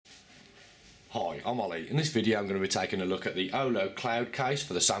Hi, I'm Ollie. In this video I'm going to be taking a look at the OLO cloud case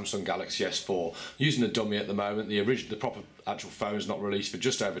for the Samsung Galaxy S4. Using a dummy at the moment. The proper actual phone is not released for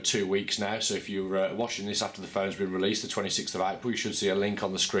just over 2 weeks now, so if you're watching this after the phone's been released, the 26th of April, you should see a link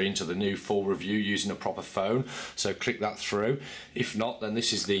on the screen to the new full review using a proper phone, so click that through. If not, then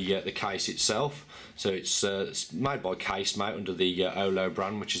this is the case itself. So it's made by Casemate under the OLO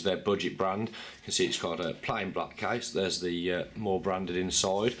brand, which is their budget brand. You can see it's got a plain black case. There's the more branded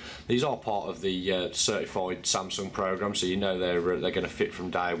inside. These are part of the certified Samsung program, so you know they're going to fit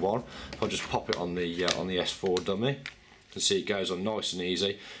from day one. If I just pop it on the S4 dummy, you can see it goes on nice and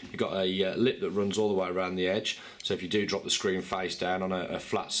easy. You've got a lip that runs all the way around the edge, so if you do drop the screen face down on a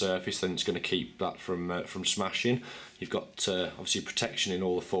flat surface, then it's going to keep that from smashing. You've got obviously protection in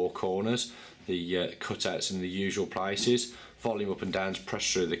all the four corners, the cutouts in the usual places, volume up and down to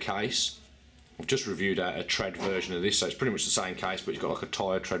press through the case. I've just reviewed a tread version of this, so it's pretty much the same case, but it's got like a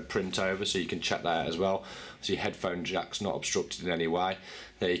tyre tread print over, so you can check that out as well. So your headphone jack's not obstructed in any way.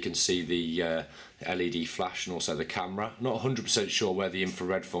 There you can see the LED flash and also the camera. Not 100% sure where the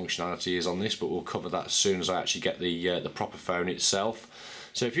infrared functionality is on this, but we'll cover that as soon as I actually get the proper phone itself.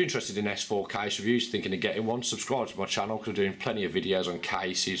 So if you're interested in S4 case reviews, thinking of getting one, subscribe to my channel because I'm doing plenty of videos on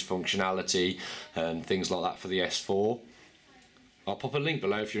cases, functionality and things like that for the S4. I'll pop a link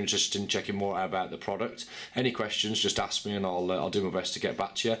below if you're interested in checking more out about the product. Any questions, just ask me and I'll do my best to get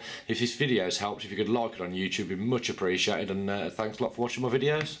back to you. If this video's helped, if you could like it on YouTube, it'd be much appreciated, and thanks a lot for watching my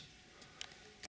videos.